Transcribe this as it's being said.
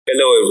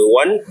Hello,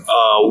 everyone.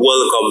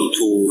 Welcome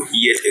to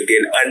yet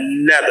again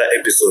another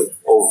episode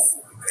of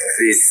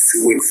this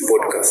week's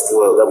podcast.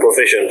 Well, the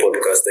profession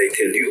podcast, I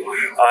tell you.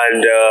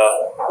 And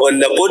on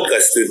the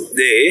podcast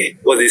today,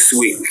 or this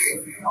week,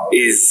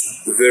 is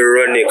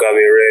Veronica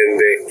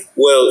Mirembe.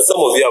 Well, some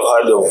of you have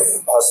heard of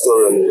her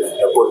story on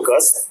the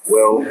podcast.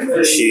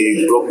 Well,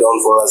 she broke down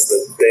for us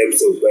the types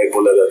of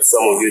bipolar that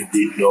some of you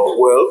did know.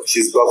 Well,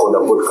 she's back on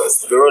the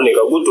podcast. Veronica,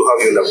 good to have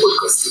you on the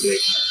podcast today.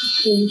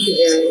 Thank you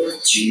very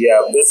much.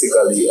 Yeah,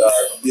 basically,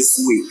 this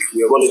week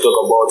we are going to talk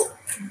about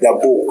the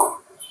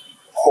book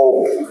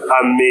Hope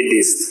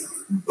Amidst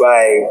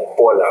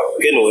Bipolar.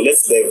 Okay, no,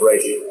 let's dive right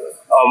in.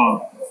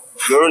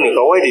 Veronica,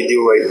 why did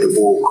you write the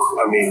book?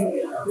 I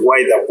mean,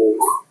 why the book?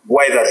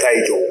 Why the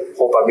title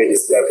Hope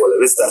Amidst Bipolar?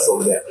 Let's start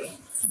from there.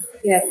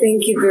 Yeah,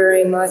 thank you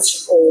very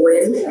much,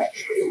 Owen.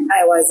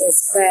 I was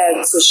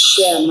inspired to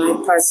share my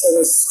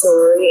personal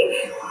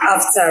story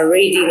after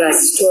reading a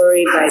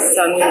story by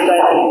Samuel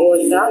Gordon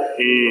author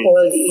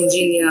called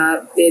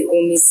Engineer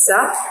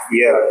Begumisa,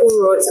 who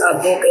wrote a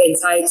book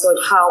entitled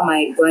How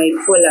My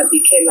Bipolar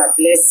Became a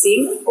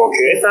Blessing.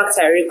 Okay. In fact,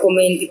 I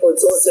recommend people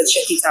to also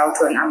check it out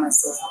on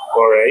Amazon.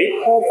 All right.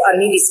 Hope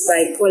Amidst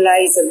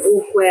Bipolar is a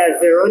book where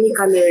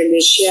Veronica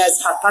Mirembe shares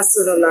her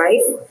personal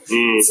life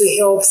to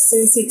help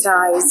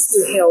sensitize, to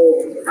help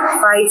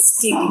fight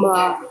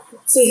stigma,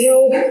 to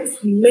help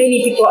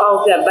many people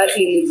out there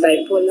battling with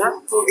bipolar,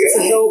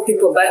 to help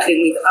people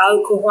battling with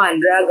alcohol and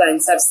drug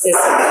and substance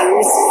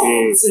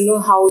abuse, to know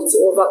how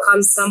to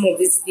overcome some of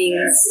these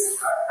things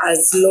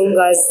as long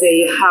as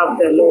they have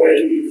the Lord.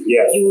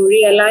 Yeah. You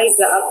realize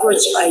the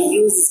approach I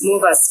use is more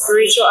of a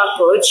spiritual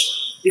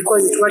approach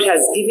because it's what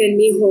has given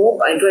me hope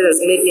and what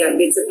has made me a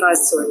better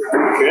person.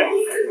 Okay.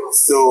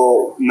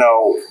 So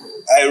now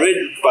I read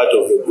part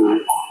of the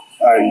book,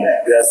 and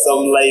there are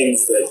some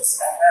lines that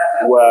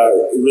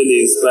were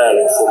really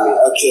inspiring for me.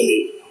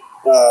 Actually,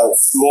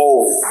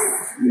 small,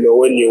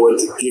 when you went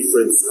to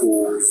different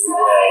schools,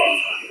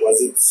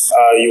 was it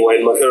you were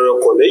in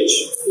Makerere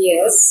College?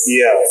 Yes.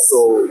 Yeah.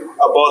 So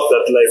about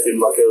that life in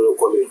Makerere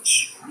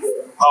College,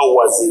 how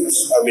was it?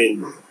 I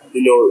mean,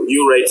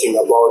 you writing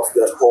about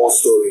that whole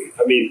story.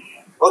 I mean,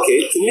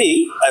 okay, to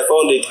me, I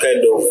found it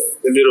kind of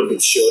a little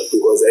bit short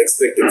because I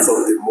expected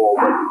something more.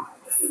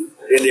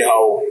 But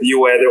anyhow, you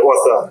were the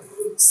author.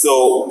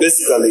 So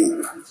basically,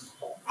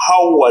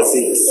 how was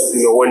it,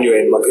 when you were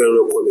in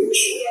Makerere College?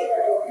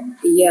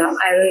 Yeah,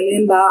 I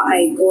remember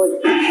I got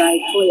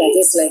bipolar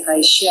just like I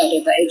shared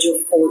at the age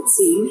of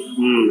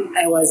 14.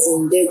 I was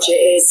in the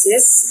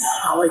JSS.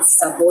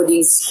 It's a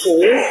boarding school.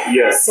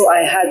 Yes. So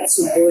I had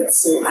to go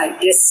to a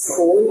day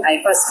school.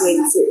 I first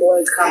went to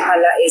Old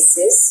Kampala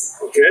SS,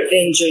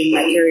 then joined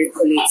Makerere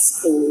College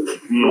School.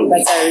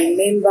 But I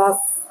remember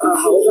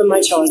however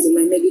much I was on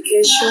my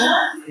medication,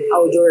 I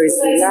would always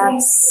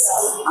relapse.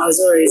 I was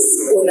always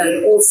on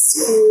and off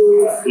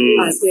school.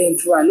 I was going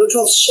through a lot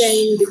of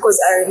shame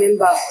because I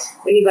remember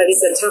whenever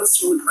these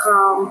attacks would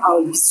come, I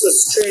would be so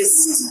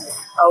stressed.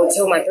 I would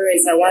tell my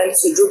parents I want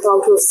to drop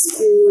out of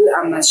school.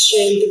 I'm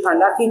ashamed. People are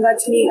laughing at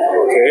me.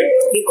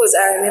 Because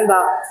I remember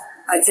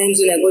at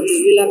times when I go to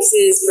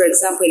relapses, for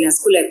example, in a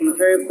school like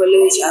Makerere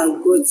College, I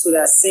would go to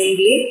the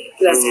assembly,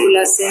 to the school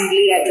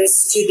assembly,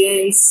 address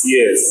students.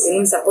 Yes.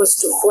 You're not supposed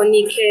to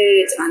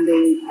fornicate, and they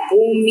would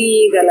boo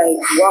me. They're like,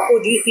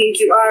 who do you think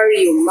you are?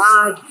 You're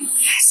mad.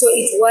 So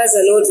it was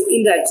a lot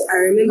in that.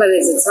 I remember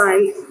there's a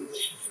time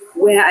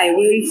where I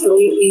went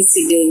through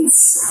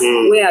incidents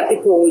where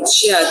people would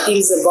share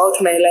things about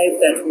my life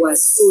that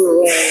was so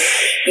wrong.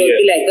 They would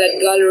be like,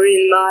 that girl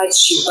ran mad,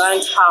 she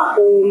burnt her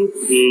home.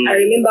 I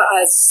remember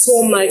I was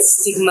so much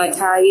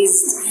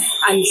stigmatized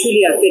and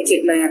really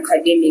affected my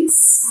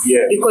academics.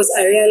 Because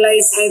I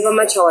realized however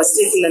much I was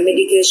taking the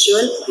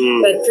medication,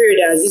 that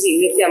period I was using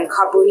lithium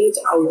carbonate,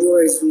 I would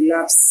always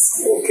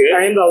relapse.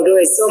 I remember I would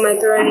always tell my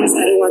parents,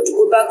 I don't want to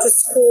go back to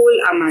school,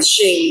 I'm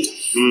ashamed.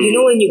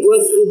 When you go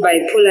through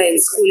bipolar in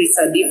school, it's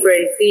a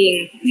different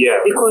thing.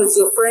 Because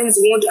your friends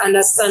won't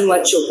understand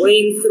what you're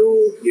going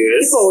through.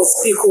 People will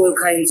speak all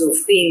kinds of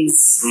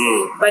things.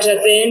 But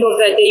at the end of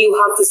the day, you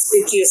have to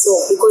speak to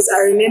yourself. Because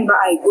I remember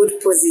I got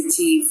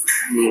positive.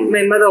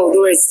 My mother would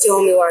always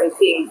tell me one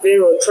thing,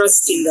 Vero,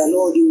 trust in the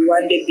Lord, you will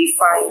one day be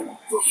fine.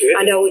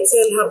 And I would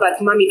tell her, but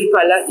mommy, people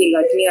are laughing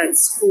at me at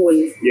school.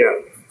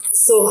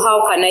 So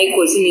how can I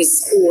continue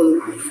school?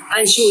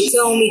 And she would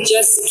tell me,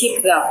 just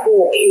keep the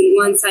hope, you'll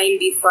one time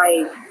be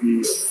fine.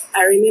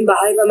 I remember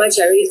however much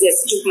I really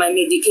just took my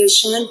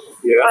medication.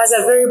 I was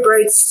a very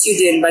bright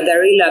student, but the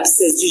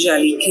relapses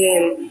usually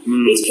came.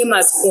 It came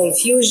as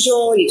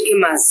confusion, it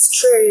came as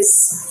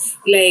stress.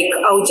 Like,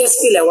 I would just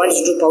feel I want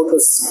to drop out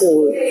of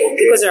school.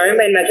 Because I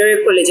remember in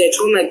Makerere College, I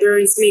told my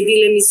parents, maybe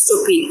let me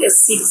stop in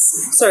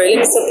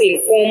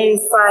Form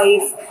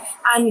 5.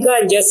 And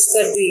God just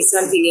start doing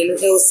something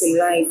else in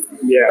life.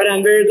 But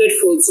I'm very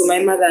grateful to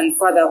my mother and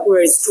father who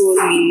has told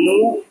me,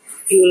 no,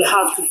 you will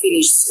have to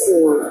finish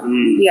school.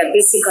 Yeah,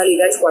 basically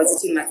that was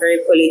it in my very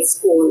college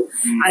school.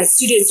 And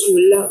students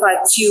will laugh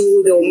at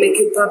you, they will make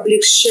you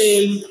public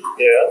shame.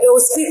 They will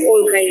speak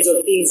all kinds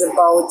of things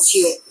about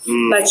you.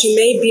 But you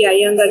may be a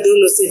young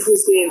adolescent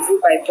who's going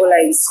through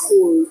bipolar in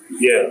school.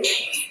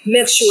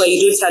 Make sure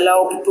you don't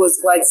allow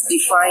people's words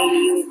define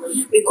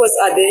you, because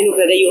at the end of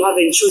the day, you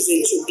haven't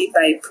chosen to be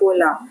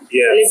bipolar.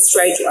 Let's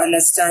try to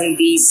understand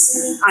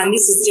this. And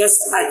this is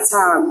just a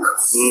tag,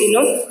 you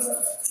know.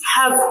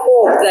 Have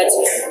hope that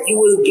you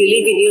will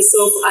believe in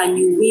yourself and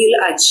you will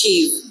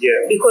achieve.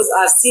 Because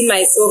I've seen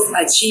myself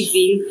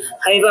achieving,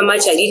 however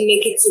much I didn't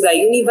make it to the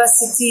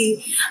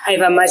university,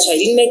 however much I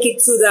didn't make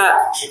it to the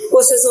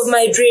courses of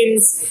my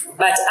dreams,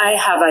 but I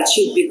have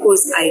achieved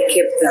because I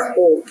kept the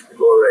hope.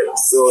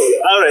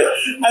 All right.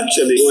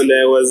 Actually, when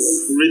I was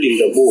reading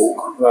the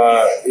book,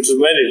 it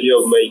reminded me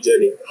of my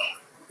journey.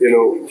 You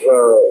know,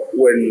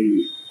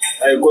 when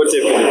I got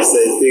epilepsy,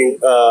 I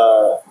think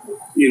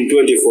in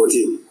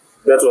 2014.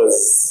 That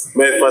was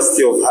my first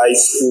year of high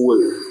school.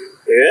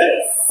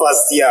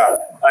 First year.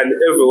 And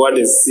everyone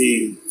is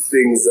seeing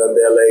things and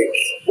they're like,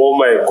 oh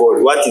my God,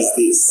 what is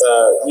this?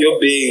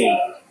 You're being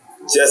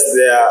just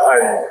there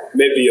and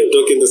maybe you're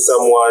talking to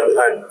someone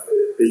and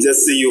they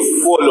just see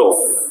you fall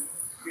off.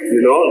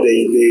 You know,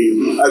 they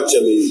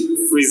actually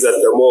freeze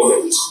at the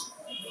moment.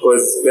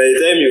 Because by the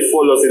time you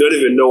fall off, you don't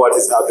even know what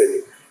is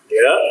happening.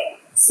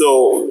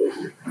 So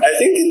I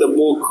think in the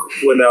book,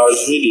 when I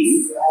was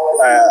reading,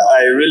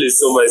 I really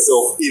saw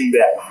myself in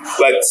there.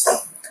 But,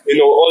 you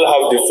know, all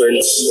have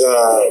different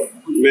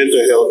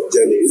mental health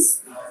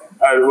journeys.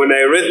 And when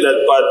I read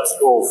that part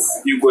of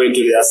you going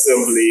to the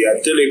assembly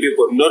and telling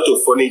people not to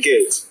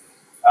fornicate,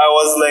 I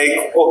was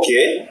like,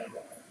 okay,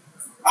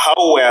 how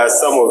were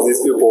some of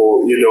these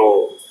people, you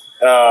know,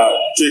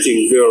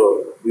 treating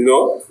Vero, you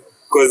know?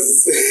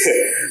 Because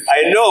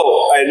I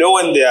know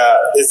when they are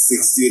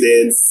S6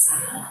 students,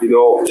 you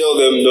know, tell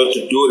them not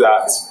to do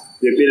that.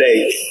 They'll be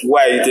like,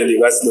 why are you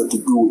telling us not to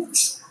do it?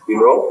 You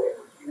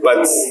know?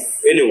 But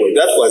anyway,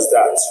 that was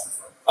that.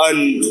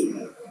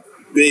 And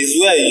there's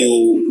where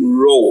you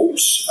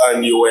wrote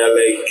and you were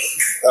like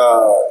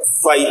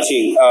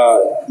fighting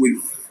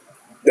with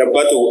the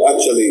battle,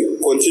 actually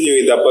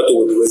continuing the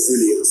battle with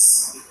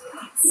resilience.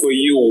 For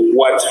you,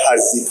 what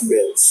has it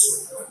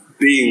meant?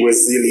 Being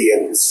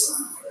resilient.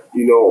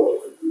 You know,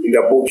 in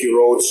the book you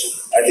wrote,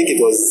 I think it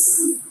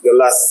was the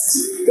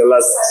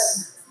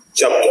last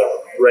chapter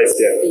right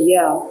there.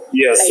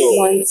 So I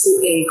want to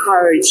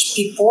encourage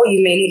people.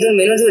 You may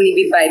not only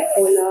be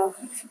bipolar,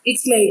 it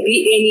may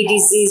be any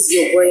disease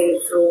you're going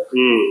through.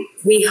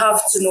 We have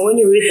to know, when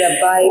you read the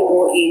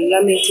Bible in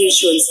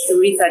Lamentations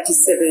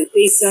 3:37,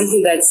 there's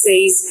something that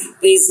says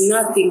there's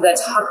nothing that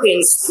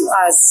happens to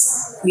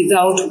us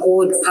without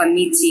God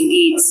permitting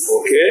it.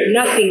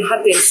 Nothing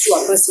happens to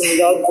a person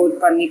without God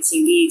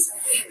permitting it.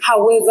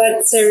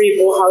 However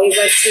terrible,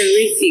 however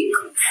terrific,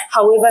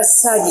 however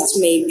sad it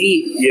may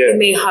be, you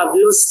may have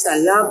lost a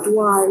loved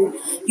one,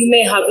 you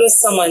may have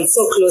lost someone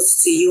so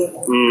close to you.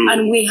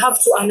 And we have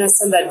to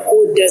understand that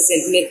God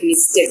doesn't make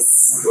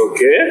mistakes.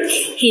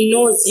 He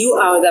knows you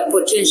are the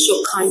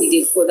potential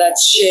candidate for that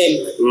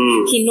shame.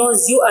 He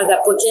knows you are the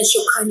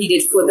potential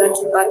candidate for that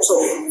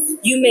battle.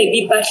 You may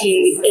be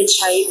battling with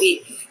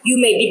HIV. You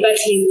may be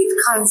battling with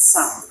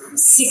cancer,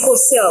 sickle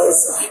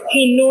cells.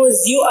 He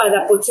knows you are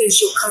the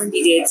potential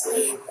candidate.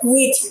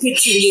 Quit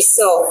pitying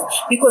yourself,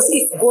 because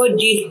if God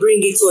did bring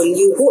it on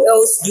you, who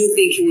else do you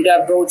think He would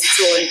have brought it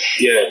on?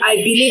 I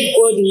believe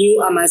God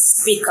knew I'm a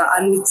speaker,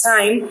 and with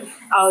time,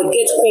 I'll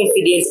get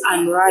confident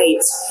and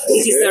write.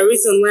 It is the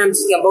reason why I'm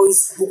talking about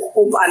this book,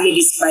 Hope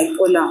Amidst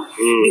Bipolar,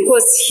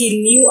 because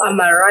He knew I'm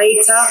a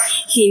writer.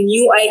 He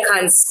knew I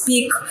can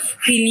speak.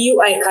 He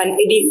knew I can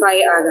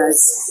edify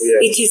others.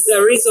 It is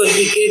the reason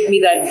He gave me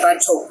that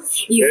battle.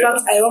 In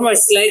fact, I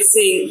almost like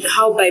saying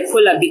how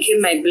bipolar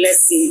became my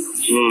blessing.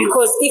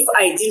 Because if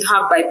I didn't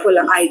have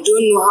bipolar, I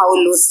don't know how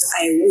lost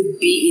I would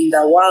be in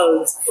the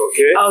world.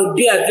 I would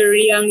be a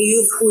very young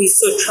youth who is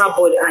so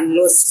troubled and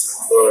lost.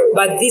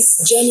 But this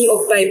journey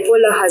of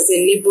bipolar has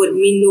enabled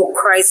me know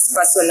Christ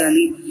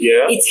personally.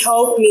 It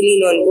helped me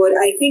lean on God.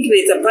 I think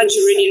there's a part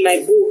you read in my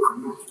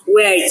book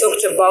where I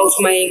talked about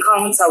my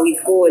encounter with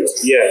God.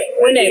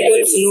 When I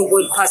got to know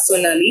God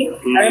personally,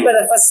 I remember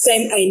the first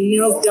time I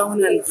knelt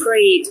down and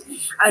prayed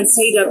and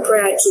said a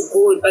prayer to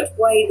God, but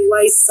why do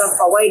I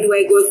suffer? Why do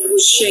I go through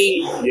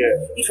shame?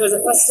 It was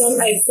the first time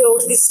I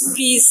felt this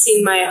peace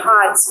in my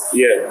heart.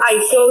 I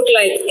felt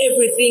like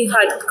everything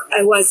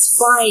I was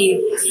fine,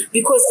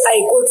 because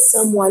I got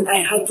someone I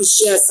had to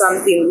share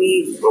something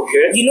with.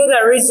 You know,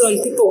 the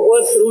reason people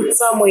go through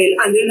turmoil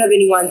and they don't have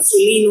anyone to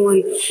lean on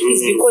is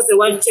because they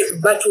want to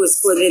take battles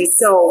for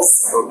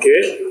themselves.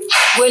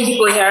 When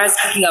people hear us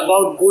speaking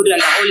about God and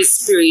the Holy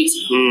Spirit,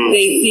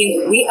 they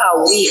think we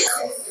are weak.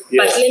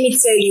 But let me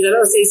tell you, the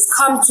Lord says,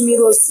 come to me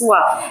those who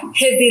are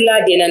heavy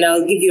laden and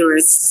I'll give you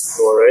rest.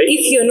 All right.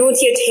 If you're not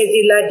yet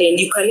heavy laden,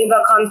 you can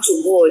never come to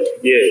God.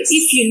 Yes.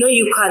 If you know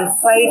you can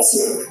fight,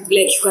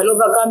 like you can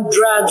overcome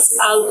drugs,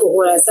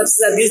 alcohol, and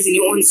substance abuse in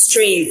your own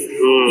strength,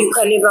 you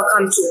can never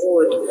come to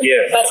God.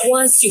 Yeah. But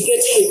once you get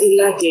heavy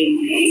laden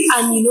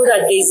and you know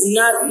that there's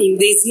nothing,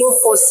 there's no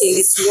force in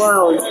this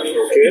world,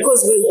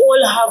 because we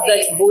all have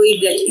that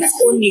void that it's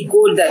only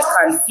God that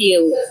can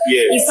fill.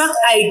 Yes. In fact,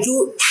 I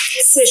do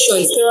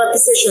therapy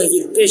sessions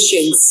with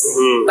patients,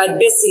 but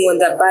basing on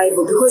the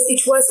Bible, because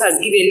it's what has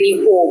given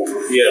me hope.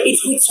 Yeah.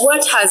 It's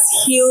what has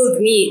healed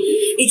me.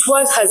 It's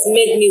what has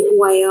made me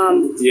who I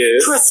am.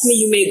 Yes. Trust me,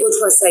 you may go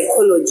to a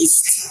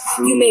psychologist.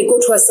 You may go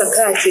to a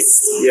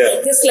psychiatrist.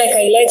 Yeah. Just like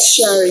I like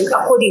sharing,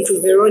 according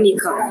to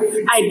Veronica,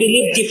 I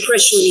believe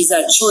depression is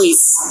a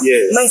choice.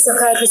 Yes. My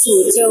psychiatrist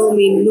will tell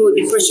me, no,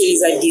 depression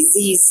is a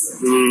disease.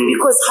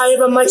 Because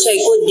however much I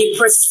got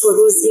depressed for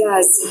those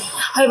years,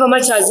 however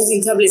much I was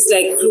using tablets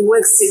like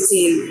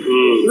fluoxetine,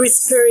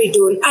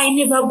 risperidone, I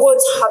never got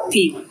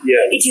happy.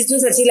 Yeah. It is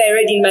not until I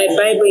read in my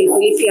Bible in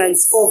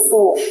Philippians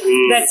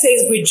 4:4 that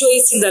says,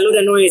 rejoice in the Lord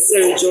and always say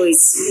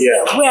rejoice.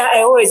 Yeah. Where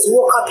I always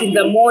woke up in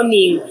the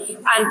morning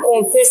and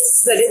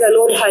confessed that the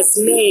Lord has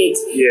made.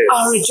 Yes.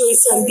 I'll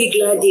rejoice and be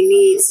glad in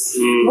it.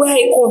 Where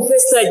I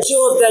confess that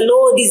joy of the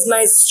Lord is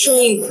my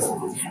strength.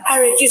 I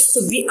refuse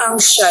to be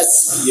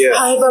anxious. Yeah.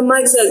 However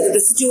much the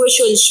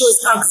situation shows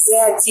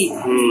anxiety,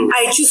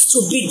 I choose to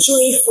be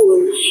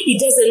joyful. It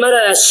doesn't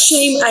matter the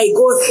shame I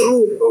go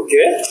through.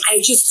 Okay.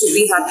 I choose to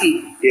be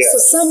happy. Yeah. So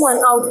someone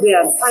out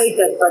there, fight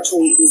that battle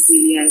with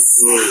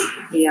resilience.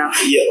 Yeah.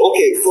 Yeah.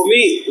 Okay. For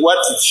me, what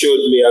it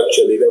showed me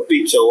actually, the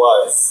picture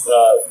was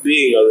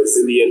being a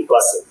resilient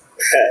person.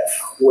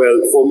 Well,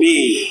 for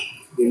me,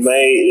 in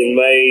my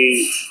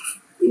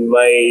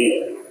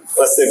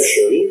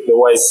perception, the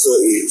way I saw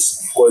it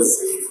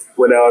was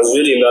when I was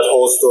reading that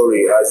whole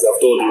story, as I've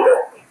told you,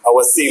 that I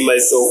was seeing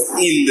myself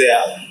in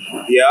there.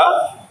 Yeah.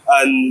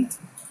 And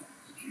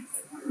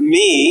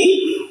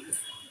me,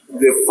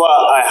 the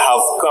far I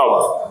have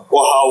come,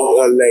 or how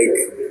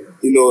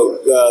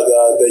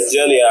the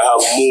journey I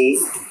have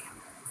moved,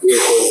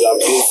 because I've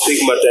been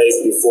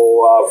stigmatized before,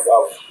 I've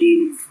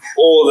been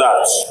all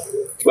that,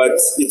 but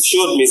it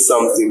showed me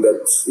something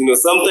that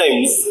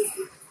sometimes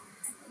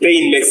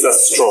pain makes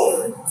us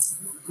strong.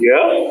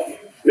 Yeah,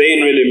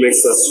 pain really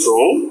makes us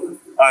strong.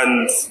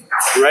 And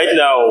right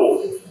now,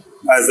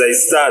 as I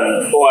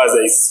stand or as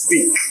I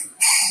speak,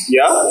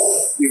 yeah,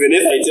 even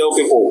if I tell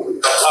people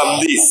I'm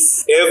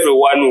this,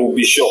 everyone will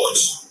be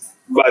shocked.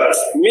 But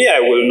me, I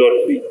will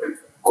not be,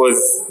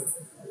 because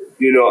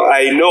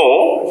I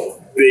know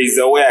there is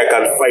a way I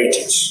can fight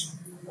it.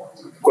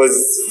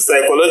 Because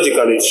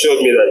psychologically, it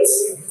showed me that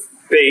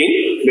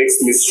pain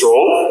makes me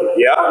strong.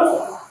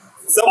 Yeah.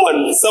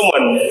 Someone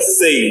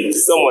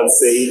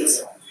said,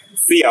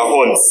 fear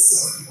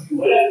haunts,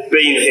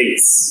 pain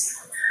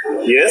hates.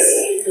 Yes,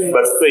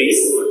 but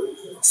faith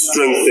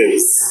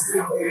strengthens.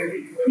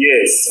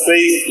 Yes,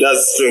 faith does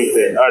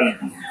strengthen.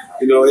 And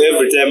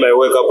every time I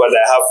wake up and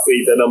I have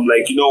faith, and I'm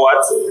like, you know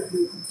what?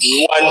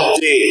 One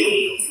day,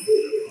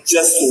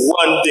 just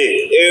one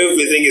day,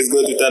 everything is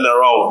going to turn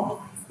around.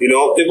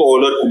 People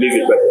will not believe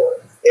it, but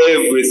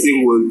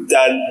everything will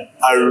turn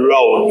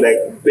around,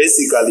 like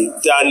basically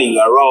turning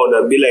around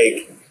and be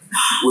like,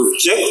 we've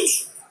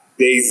checked,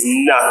 there is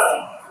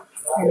nothing.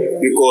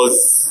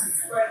 Because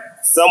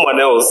someone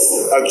else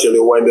actually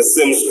were in the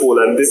same school,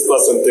 and this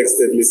person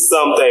texted me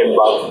some time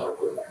back,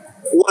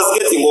 was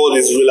getting all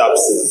these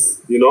relapses,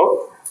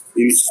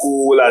 in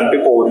school, and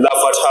people would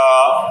laugh at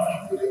her.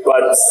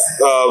 But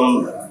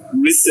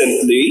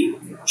recently,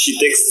 she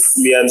texts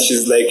me and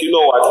she's like, you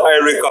know what, I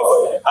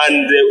recovered.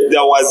 And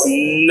there was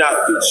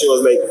nothing. She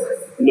was like,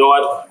 you know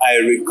what, I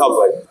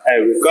recovered.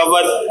 I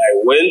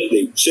went,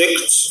 they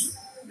checked,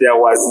 there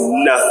was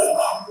nothing,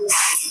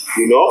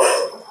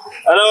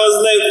 And I was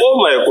like, oh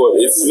my God,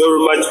 it's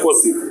very much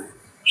possible.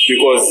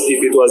 Because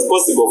if it was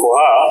possible for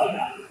her,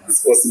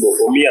 it's possible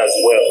for me as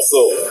well. So,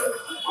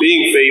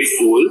 being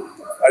faithful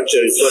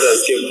actually is what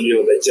has kept me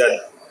on the journey.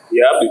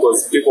 Yeah,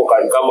 because people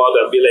can come out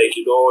and be like,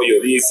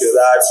 you're this, you're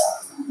that.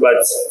 But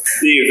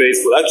being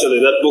faithful,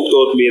 actually, that book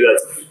taught me that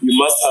you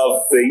must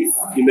have faith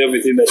in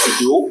everything that you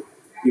do.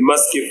 You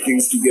must keep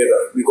things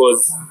together,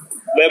 because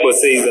the Bible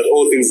says that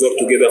all things work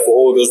together for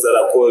all those that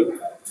are called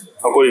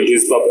according to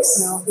His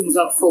purpose. All things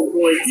work for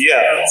good.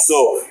 Yeah, so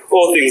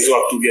all things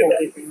work together.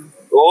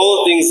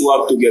 All things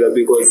work together,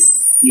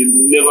 because you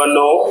never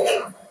know.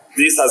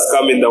 This has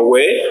come in the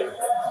way,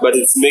 but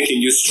it's making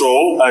you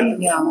strong. And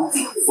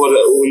by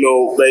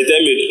the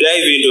time you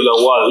dive into the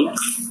world,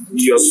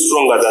 you're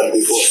stronger than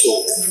before.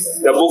 So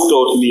the book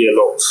taught me a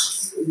lot.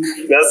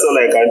 That's all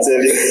I can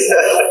tell you.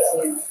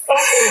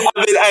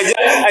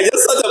 I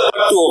just saw the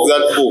part 2 of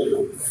that book.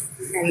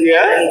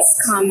 Yeah, it's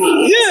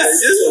coming. Yeah,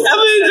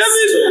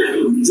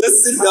 just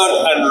sit down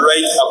and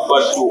write a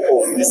part 2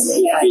 of this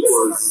book,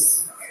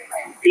 because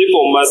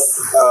people must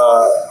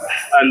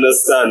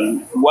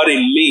understand what it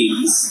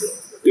means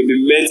to be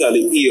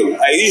mentally ill.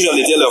 I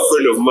usually tell a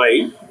friend of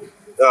mine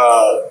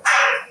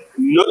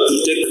not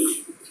to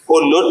take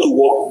or not to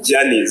walk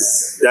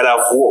journeys that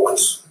I've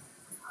walked.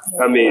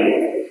 I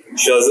mean,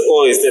 she was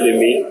always telling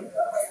me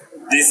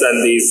this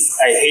and this.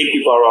 I hate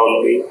people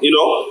around me,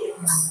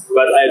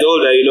 But I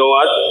told her, you know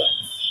what?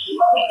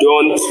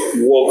 Don't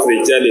walk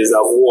the journeys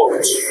I've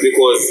walked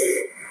because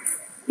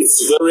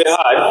it's very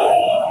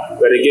hard,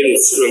 but again, it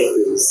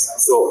strengthens.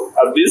 So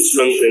I've been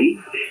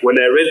strengthened. When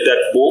I read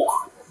that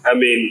book, I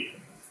mean,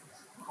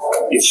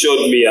 it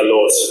showed me a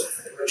lot.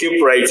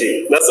 Keep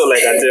writing. That's all I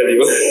can tell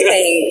you.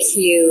 Thank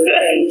you.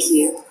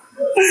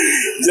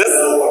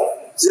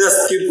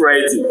 Just keep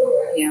writing.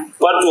 Yeah.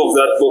 Part of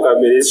that book, I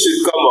mean, it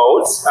should come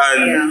out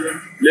and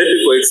let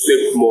people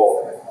expect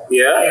more.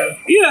 Yeah?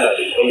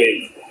 I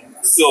mean,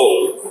 so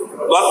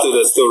back to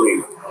the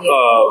story.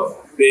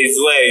 There is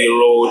where you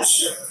wrote,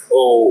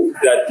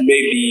 that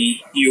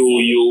maybe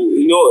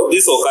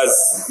this occurs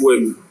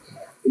when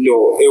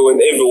when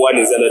everyone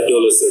is an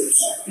adolescent.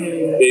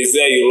 There is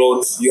where you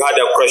wrote you had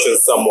a crush on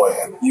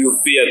someone. You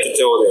feared to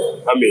tell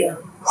them. I mean,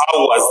 how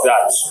was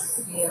that?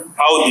 Yeah.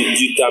 How did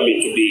you come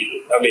it to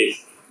be? I mean,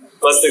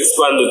 first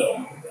expand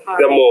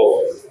the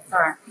more.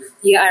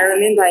 Yeah, I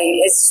remember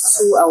in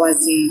S2 I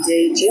was in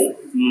JJ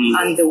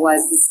and there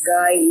was this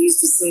guy who used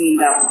to sing in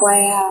the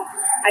choir.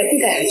 I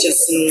think I had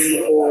just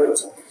known God.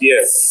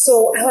 Yes.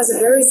 So I was a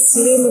very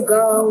slim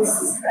girl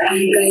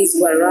and guys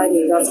were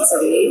running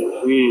after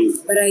me.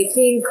 But I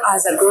think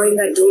as a growing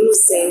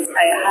adolescent,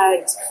 I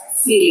had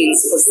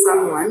feelings for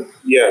someone,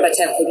 but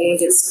I could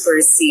not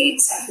express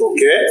it.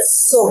 Okay.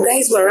 So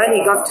guys were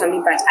running after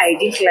me, but I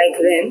didn't like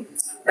them.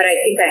 But I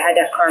think I had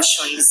a crush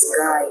on this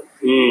guy.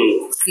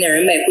 And I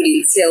remember I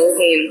couldn't tell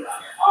him.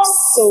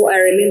 So I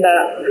remember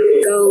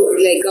girls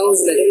in the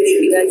dormitory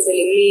began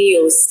telling me,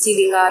 you're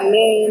stealing our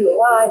men,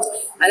 what?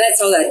 And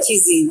that's how the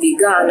teasing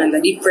began and the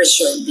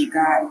depression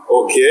began.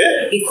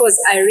 Okay. Because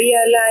I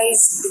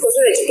realized, because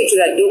when I took it to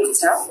the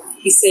doctor,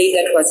 he said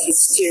that was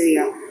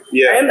hysteria.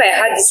 Yeah. I remember I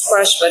had this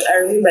crush, but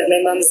I remembered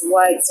my mom's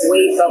words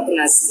way back when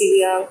I was still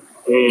young.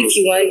 If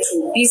you want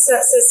to be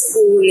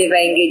successful, never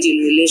engage in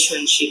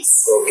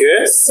relationships.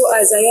 Okay. So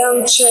as a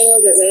young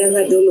child, as a young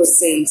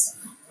adolescent,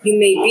 you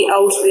may be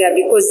out there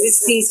because these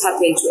things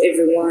happen to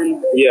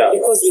everyone. Yeah.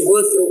 Because we go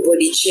through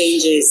body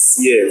changes.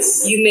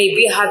 Yes. You may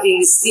be having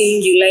this thing,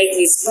 you like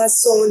this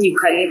person, you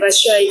can never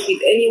share it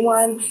with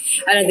anyone.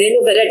 And at the end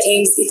of the day,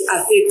 times it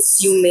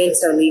affects you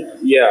mentally.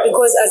 Yeah.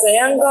 Because as a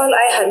young girl,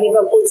 I had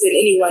never gotten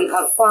anyone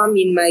affirm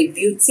in my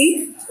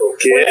beauty.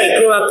 Okay. What I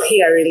grew up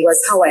hearing was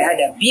how I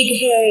had a big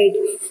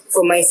head.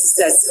 For my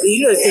sisters, the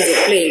things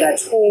you're playing at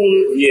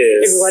home.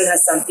 Yes. Everyone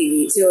has something.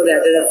 You tell the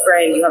other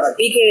friend, you have a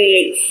big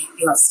head,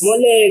 you have small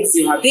legs,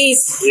 you have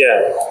this.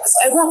 Yeah. So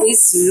I grew up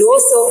with low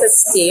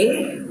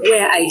self-esteem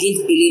where I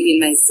didn't believe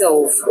in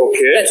myself.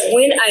 Okay. That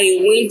when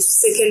I went to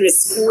secondary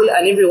school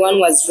and everyone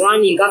was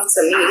running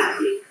after me,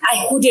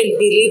 I couldn't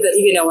believe that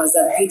even I was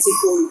a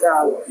beautiful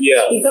girl.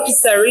 Yeah. In fact, it's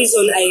the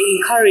reason I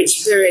encourage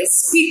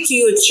parents, speak to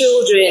your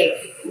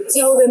children.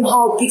 Tell them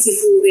how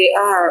beautiful they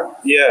are.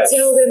 Yeah.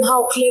 Tell them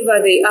how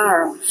clever they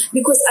are.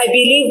 Because I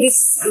believe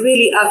this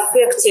really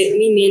affected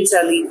me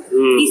mentally.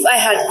 If I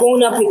had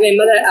grown up with my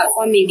mother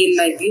affirming in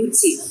my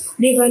beauty,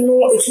 never know,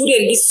 it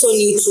wouldn't be so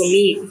new to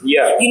me.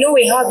 Yeah.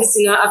 We have this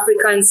in our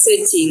African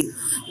setting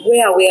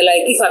where we're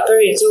like, if a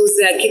parent tells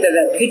their kid that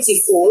they're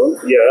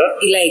beautiful,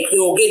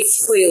 they'll get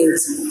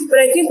spoiled. But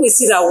I think we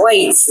see the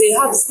whites, they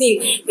have this thing,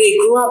 they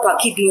grow up, a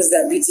kid knows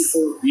they're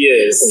beautiful.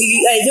 Yes.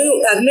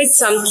 I've met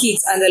some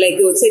kids and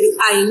they'll tell you,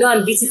 I know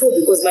I'm beautiful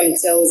because mommy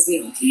tells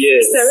me.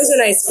 Yes. It's the reason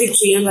I speak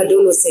to young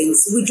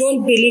adolescents. We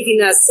don't believe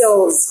in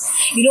ourselves.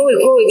 We grow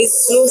with this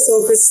low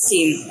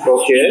self-esteem.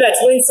 Okay. That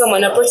when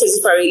someone approaches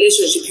you for a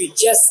relationship, you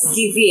just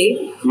give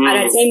in,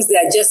 and at times they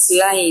are just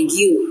lying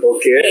you.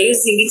 Okay. They're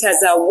using it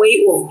as a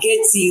way of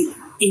getting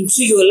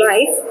into your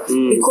life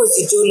because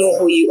you don't know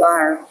who you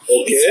are.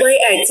 Okay. It's why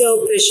I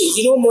tell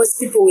patients, most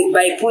people with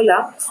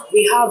bipolar,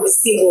 we have this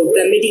thing of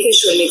the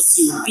medication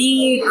makes you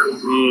big,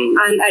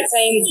 and at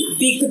times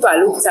big people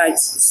are looked at.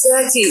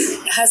 Society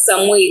has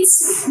some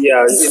weights.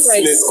 Yeah, it's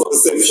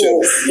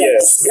misconception.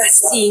 Yes.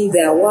 Disgusting,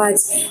 their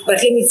words.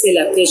 But let me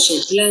tell a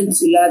patient, learn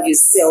to love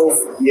yourself.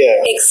 Yeah.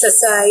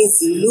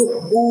 Exercise,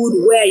 look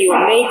good, wear your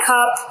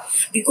makeup,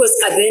 because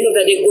at the end of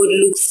the day, God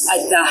looks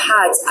at the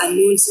heart and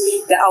not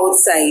the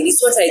outside. It's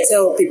what I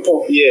tell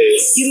people.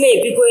 Yes. You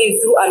may be going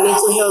through a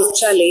mental health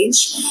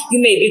challenge.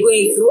 You may be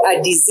going through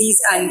a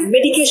disease and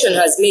medication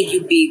has made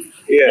you big.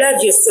 Yeah.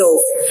 Love yourself.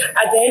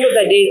 At the end of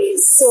the day,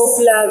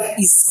 self-love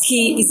is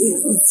key.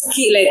 It's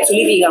key, like to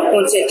living a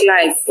content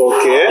life.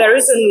 Okay. The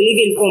reason we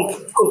live in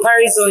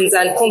comparisons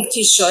and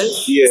competition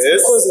is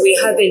because we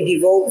haven't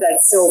developed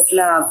that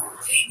self-love.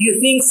 You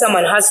think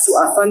someone has to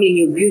affirm in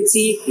your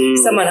beauty,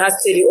 someone has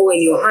to tell you, oh,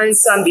 and you're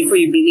handsome before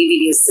you believe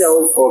in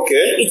yourself.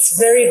 Okay. It's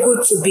very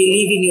good to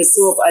believe in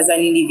yourself as an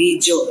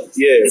individual.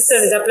 Yes. This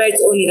doesn't apply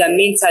to only the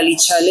mentally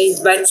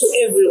challenged, but to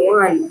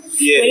everyone.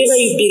 Yes. Whenever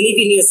you believe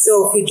in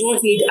yourself, you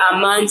don't need a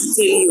man to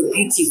tell you you're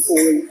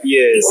beautiful.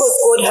 Yes. Because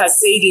God has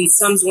said in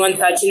Psalms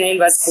 139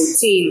 verse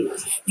 14,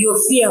 you're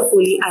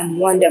fearfully and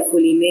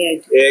wonderfully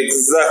made.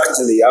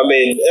 Exactly. I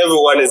mean,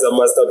 everyone is a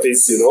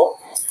masterpiece, you know.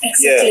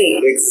 Exactly.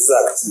 Yeah,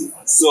 exactly.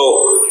 So,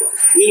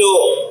 you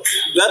know,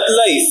 that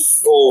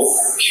life of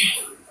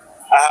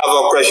I have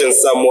a crush on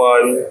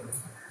someone,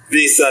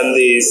 this and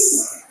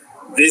this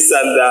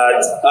and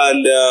that,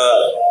 and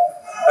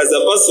as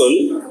a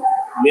person,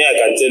 I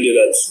can tell you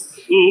that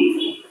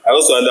I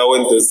also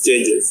underwent those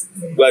changes.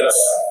 But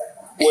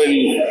when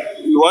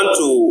you want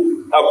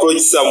to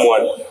approach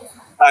someone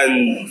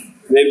and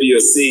maybe you're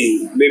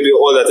seeing, maybe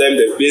all the time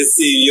they've been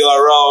seeing you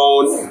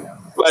around,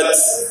 but,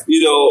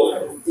 you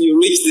know, you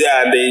reach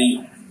there and they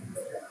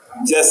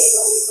just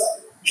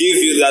give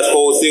you that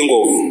whole thing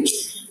of,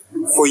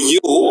 for you,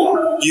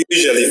 you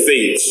usually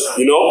fade,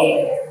 you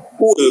know?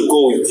 Who will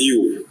go with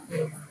you?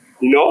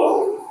 You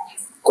know?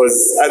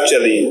 Because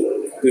actually,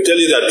 to tell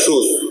you the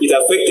truth, it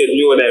affected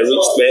me when I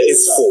reached my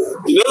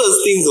S4. You know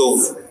those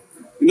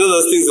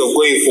things of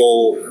going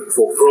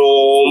for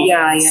prom,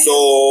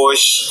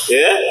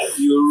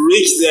 you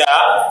reach there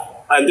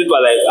and people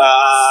are like,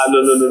 no.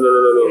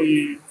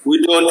 We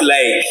don't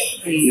like,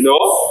 you know.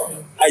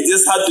 I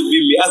just had to be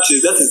me. Actually,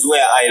 that is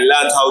where I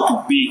learned how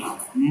to be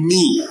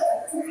me.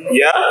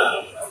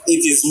 Yeah?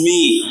 It is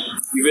me.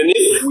 Even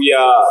if we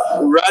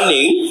are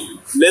running,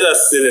 let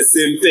us in the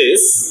same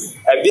pace.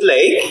 I be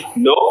like,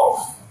 no,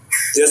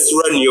 just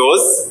run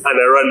yours and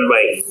I run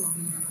mine.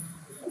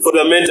 For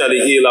the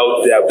mentally ill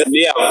out there,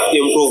 they have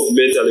improved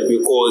mentally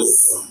because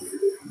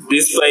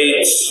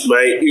despite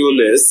my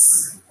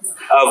illness,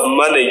 I've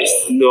managed,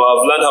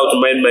 I've learned how to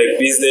mind my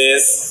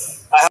business.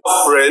 I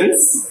have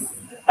friends.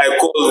 I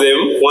call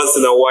them once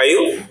in a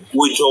while.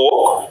 We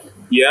talk.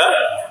 Yeah.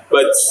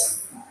 But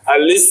at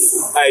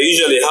least I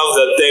usually have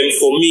that time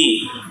for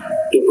me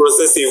to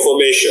process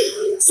information.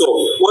 So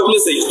what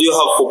message do you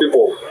have for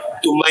people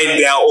to mind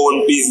their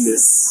own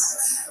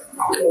business?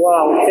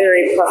 Wow,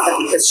 very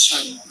perfect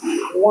question.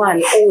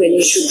 One, Owen,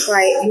 you should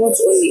try, not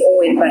only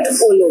Owen, but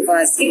all of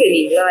us, even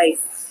in life,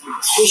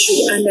 we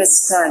should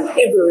understand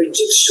every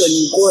rejection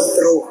you go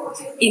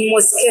through. In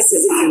most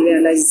cases, if you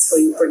realize it's for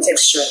your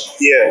protection.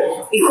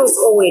 Yeah. Because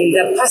Owen,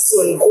 the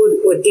person God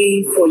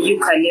ordained for you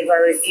can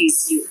never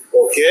refuse you.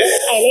 Okay.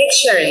 I like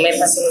sharing my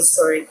personal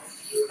story.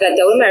 That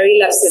the way my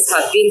relapses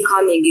have been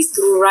coming is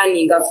through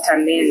running after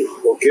men.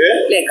 Okay.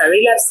 Like a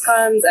relapse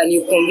comes and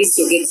you're convinced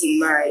you're getting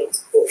married.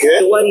 Okay.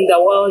 The one in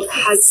the world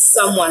has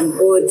someone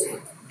God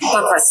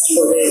purposed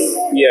for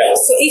them. Yeah.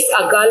 So if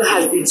a girl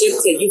has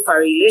rejected you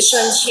for a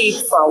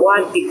relationship, for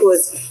what,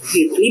 because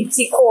you're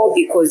epileptical,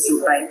 because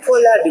you're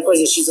bipolar, because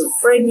you're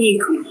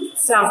schizophrenic,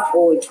 thank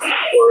God.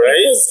 All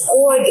right. Because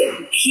God,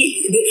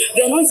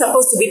 they're not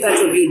supposed to be part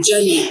of your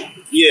journey.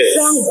 Yes.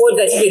 Thank God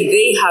that even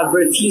they have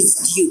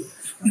refused you.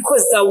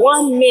 Because the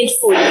one meant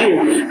for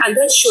you, and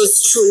that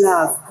shows true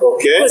love.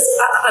 Okay. Because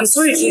I'm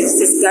sorry to use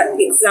this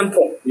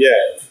example. Yeah.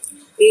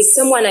 There's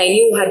someone I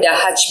knew had a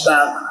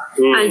hatchback,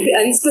 and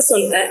this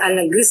person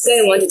and this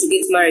guy wanted to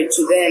get married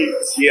to them.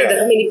 Yeah. And the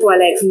family people are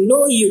like,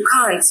 no, you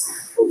can't.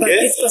 Okay. But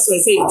this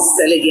person said, this is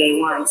the lady I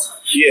want.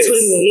 Yes.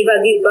 This will never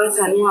give birth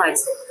and what?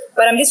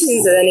 But I'm just using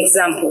this as an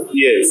example.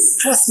 Yes.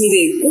 Trust me,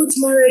 they got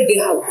married,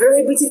 they have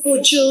very beautiful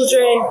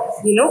children,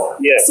 you know?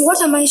 Yes. So what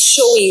am I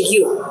showing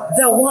you?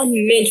 The one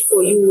meant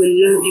for you will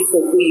love you for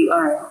who you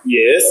are.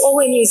 Yes.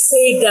 Or when you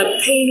say the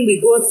pain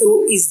we go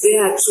through is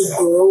there to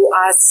grow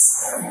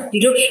us,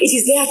 you know, it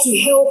is there to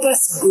help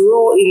us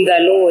grow in the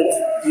Lord.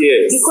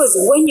 Yes. Because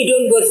when you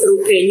don't go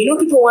through pain, you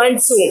know, people want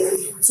to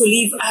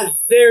live a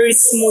very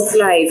smooth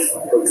life.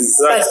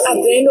 Exactly. But at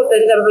the end of the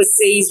Bible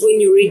says,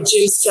 when you read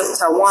James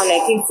chapter 1,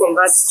 I think from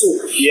verse 2,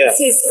 yeah. it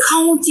says,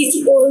 count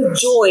it all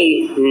joy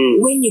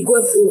when you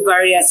go through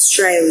various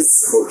trials.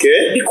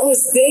 Okay.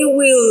 Because they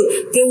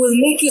will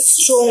make you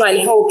strong and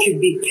help you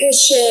be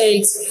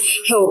patient,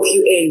 help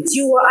you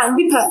endure and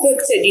be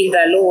perfected in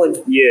the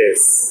Lord.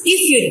 Yes. If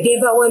you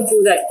never went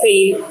through that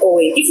pain, or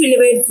if you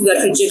never went through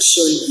that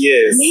rejection,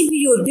 yes, maybe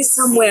you'll be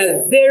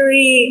somewhere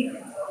very,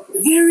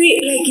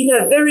 like in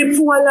a very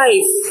poor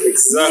life.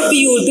 Exactly. Maybe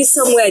you'll be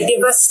somewhere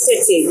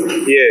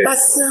devastated. Yes. But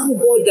thank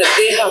God that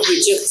they have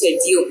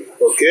rejected you.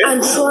 Okay. And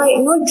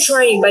not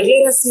trying, but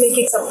let us make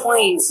it a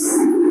point.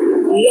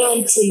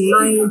 Learn to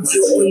mind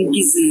your own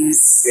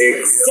business.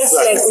 Exactly. Just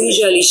like we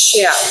usually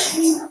share.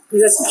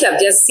 The scripture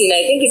I've just seen,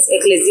 I think it's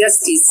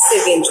Ecclesiastes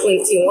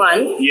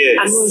 7:21. Yes.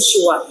 I'm not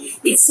sure.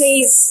 It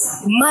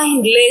says,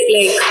 mind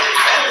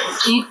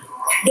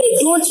they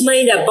don't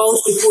mind about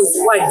people's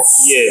words.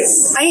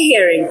 Yes. Are you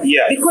hearing?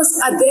 Yeah. Because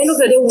at the end of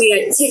the day, we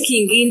are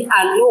taking in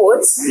a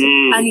lot,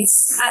 and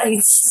it's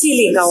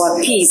stealing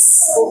our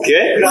peace.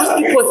 Okay. What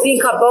people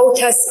think about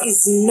us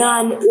is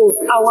none of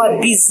our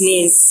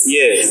business.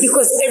 Yes.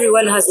 Because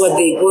everyone has what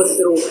they go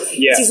through.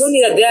 Yeah. It is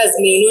only that theirs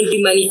may not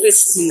be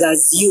manifesting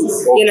as you.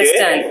 Okay. You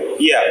understand?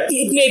 Yeah.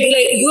 It may be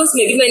like yours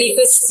may be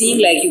manifesting,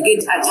 like you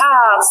get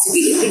attacks,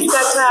 you get physical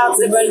attacks,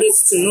 everyone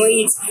gets to know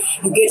it,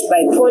 you get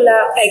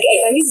bipolar. Like I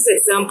can use this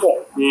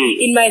example.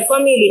 In my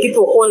family,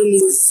 people call me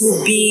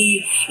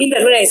Subi. In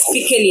that when I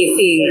speak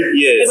anything,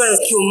 Yes. everyone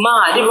is too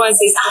mad. Everyone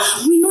says,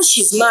 we know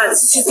she's mad.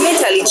 She's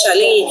mentally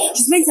challenged.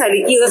 She's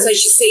mentally ill. That's why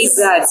she says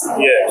that.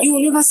 Yeah. You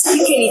will never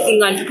speak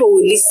anything and people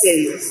will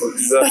listen.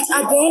 Exactly. But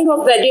at the end of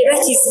the day,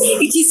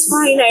 it is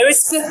fine. I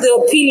respect the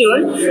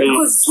opinion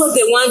because it's what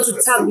they want to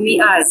tag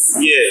me as.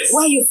 Yes.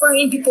 Why you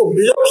find people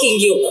blocking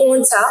your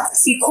contact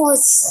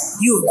because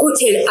you've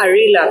gotten a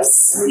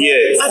relapse.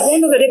 Yes. At the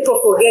end of the day,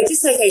 people forget,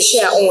 just like I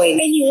share on,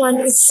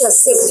 anyone is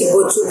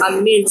susceptible to a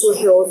mental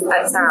health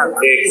attack.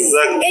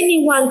 Exactly.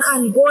 Anyone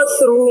can go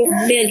through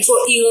mental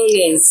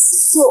illness.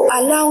 So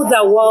allow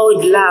the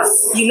world laugh.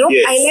 You know,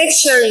 Yes. I like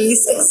sharing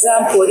this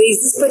example. There is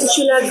this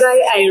particular guy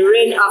I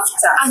ran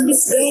after, and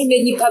this guy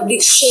made me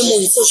public shame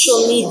on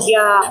social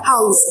media.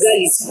 How this girl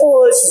is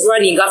old, she's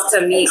running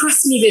after me.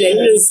 Trust me, even I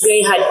know this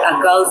guy had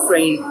a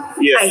girlfriend.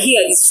 Yes. I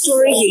hear the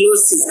story, he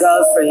lost his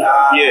girlfriend.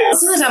 Yes.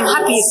 It's not that I'm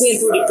happy he's going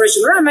through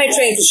depression. What am I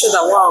trying to show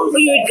the world?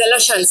 When you read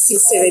Galatians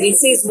 6:7, it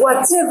says,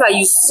 whatever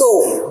you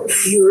sow,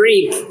 you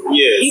reap.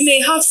 Yes. You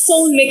may have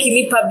someone making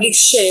me public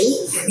shame.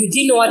 You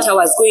didn't know what I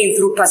was going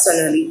through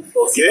personally.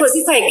 Okay. Because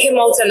if I came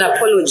out and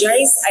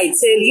apologized, I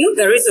tell you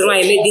the reason why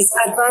I made these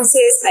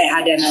advances, I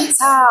had an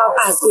attack,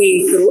 I was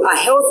going through a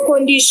health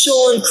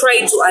condition,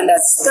 try to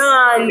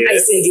understand. Yes. I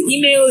send you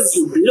emails,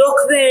 you block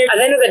them. At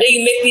the end of the day,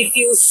 you make me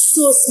feel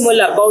so small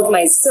about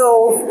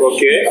myself.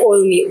 Okay. You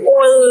call me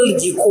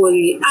old, you call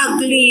me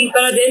ugly.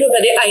 But at the end of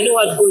the day, I know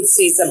what God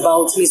says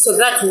about me, so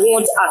that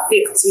won't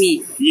affect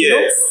me. You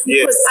know?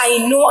 Yes. Because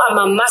I know I'm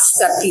a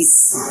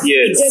masterpiece.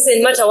 Yes. It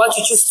doesn't matter what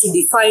you choose to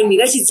define me.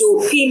 That is your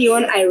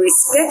opinion, I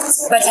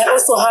respect. But I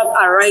also have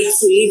a right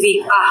to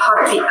living a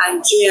happy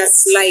and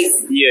joyous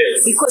life.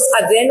 Yes. Because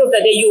at the end of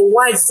the day, your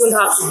words don't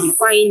have to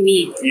define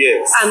me.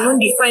 Yes. I'm not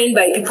defined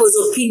by people's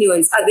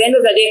opinions. At the end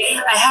of the day,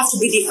 I have to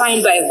be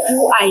defined by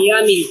who I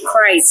am in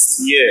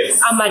Christ. Yes.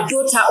 I'm a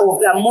daughter of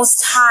the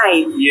Most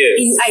High. Yes.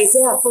 In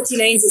Isaiah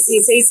 49, it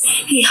says,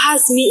 He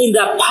has me in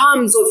the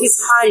palms of His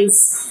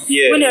hands.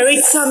 Yes. When I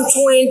read Psalm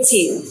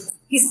 20,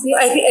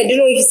 I don't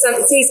know if it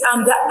says,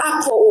 I'm the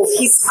apple of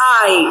His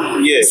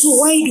eye. Yes. So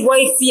why do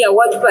I fear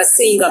what people are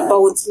saying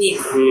about me?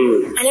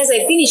 And as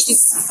I finish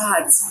this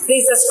part,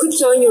 there's a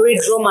scripture when you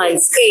read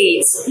Romans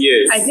 8.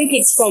 Yes. I think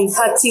it's from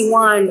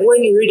 31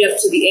 when you read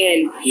up to the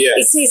end. Yeah.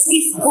 It says,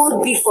 if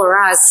God be for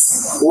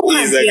us, Who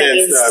is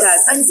against us?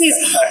 And it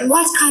says,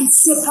 what can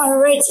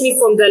separate me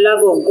from the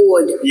love of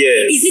God?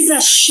 Yes. Is it the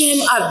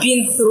shame I've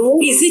been through?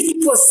 Is it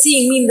people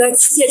seeing me in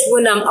that state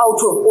when I'm out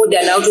of order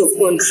and out of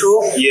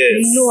control?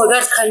 Yes. No,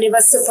 that can never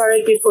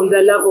separate me from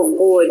the love of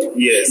God.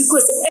 Yes.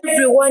 Because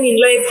everyone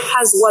in life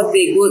has what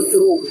they go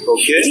through.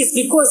 Okay. It is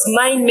because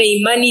mine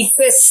may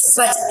manifest,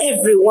 but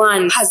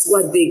everyone has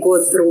what they go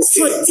through.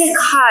 So take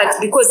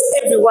heart, because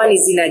everyone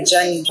is in a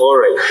journey. All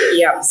right.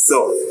 Yeah.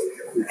 So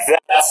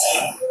that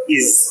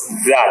is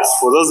that.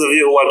 For those of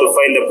you who want to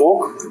find the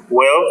book,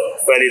 well,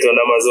 find it on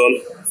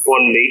Amazon.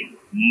 Only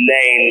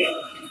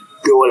 $9.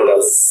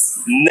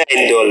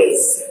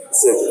 $9.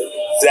 So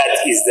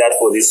that is that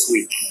for this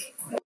week.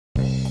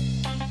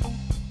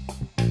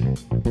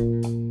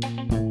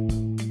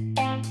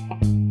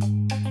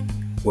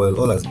 Well,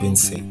 all has been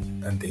said,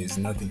 and there is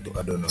nothing to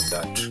add on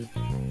that.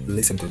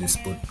 Listen to this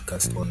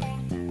podcast on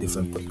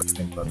different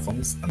podcasting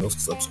platforms, and also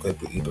subscribe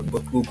to it on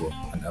both Google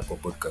and Apple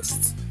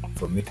Podcasts.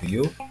 From me to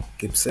you,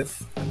 keep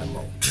safe, and I'm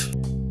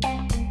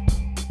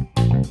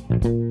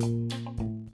out.